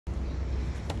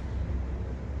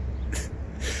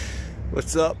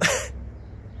What's up?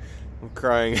 I'm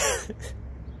crying.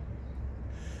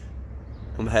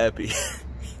 I'm happy.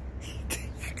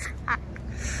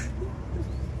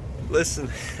 Listen,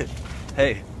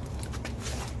 hey.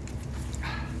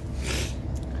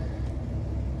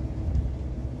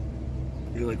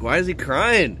 You're like, why is he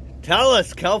crying? Tell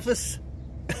us, Kelphus.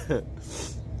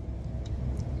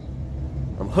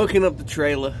 I'm hooking up the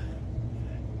trailer,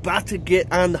 about to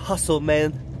get on the hustle,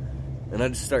 man, and I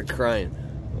just start crying.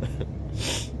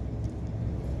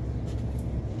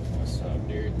 What's up,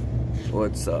 dude?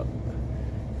 What's up?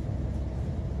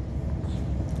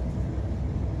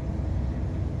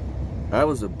 I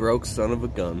was a broke son of a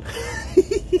gun.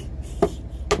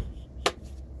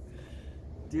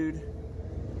 Dude,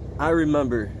 I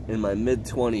remember in my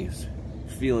mid-20s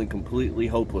feeling completely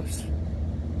hopeless,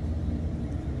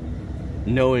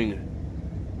 knowing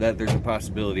that there's a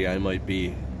possibility I might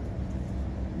be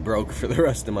broke for the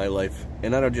rest of my life.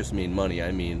 And I don't just mean money,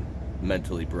 I mean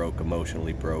mentally broke,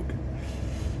 emotionally broke.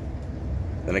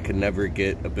 That I could never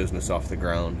get a business off the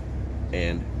ground.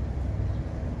 And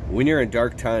when you're in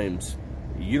dark times,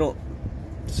 you don't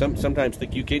sometimes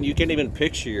think you can't even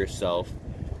picture yourself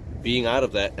being out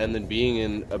of that and then being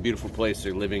in a beautiful place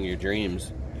or living your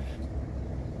dreams.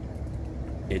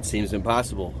 It seems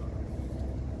impossible,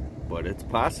 but it's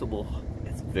possible.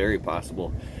 It's very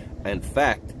possible. In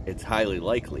fact, it's highly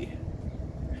likely.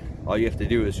 All you have to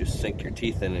do is just sink your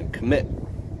teeth in and commit.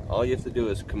 All you have to do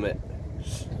is commit.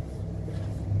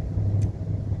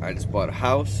 I just bought a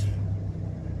house.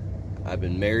 I've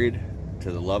been married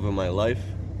to the love of my life.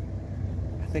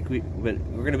 I think we're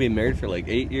gonna be married for like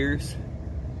 8 years.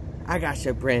 I got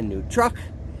a brand new truck.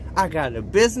 I got a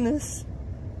business.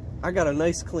 I got a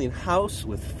nice clean house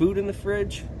with food in the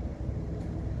fridge.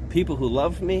 People who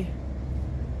love me.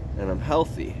 And I'm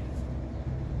healthy.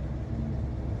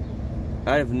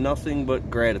 I have nothing but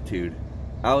gratitude.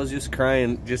 I was just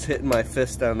crying, just hitting my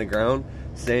fist on the ground,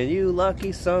 saying, "You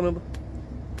lucky son of a..."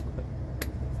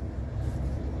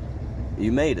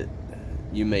 You made it.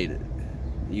 You made it.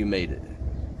 You made it.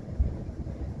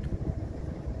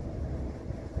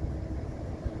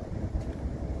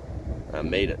 I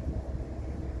made it.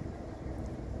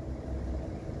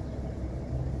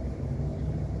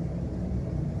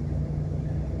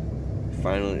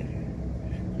 Finally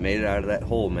made it out of that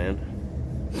hole, man.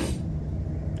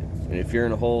 And if you're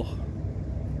in a hole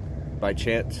by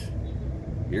chance,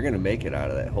 you're gonna make it out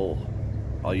of that hole.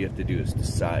 All you have to do is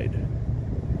decide.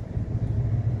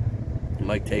 It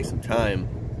might take some time,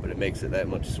 but it makes it that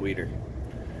much sweeter.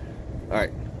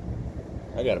 Alright,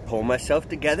 I gotta pull myself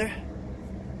together,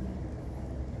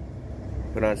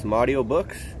 put on some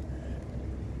audiobooks,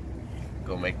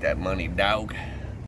 go make that money, dog.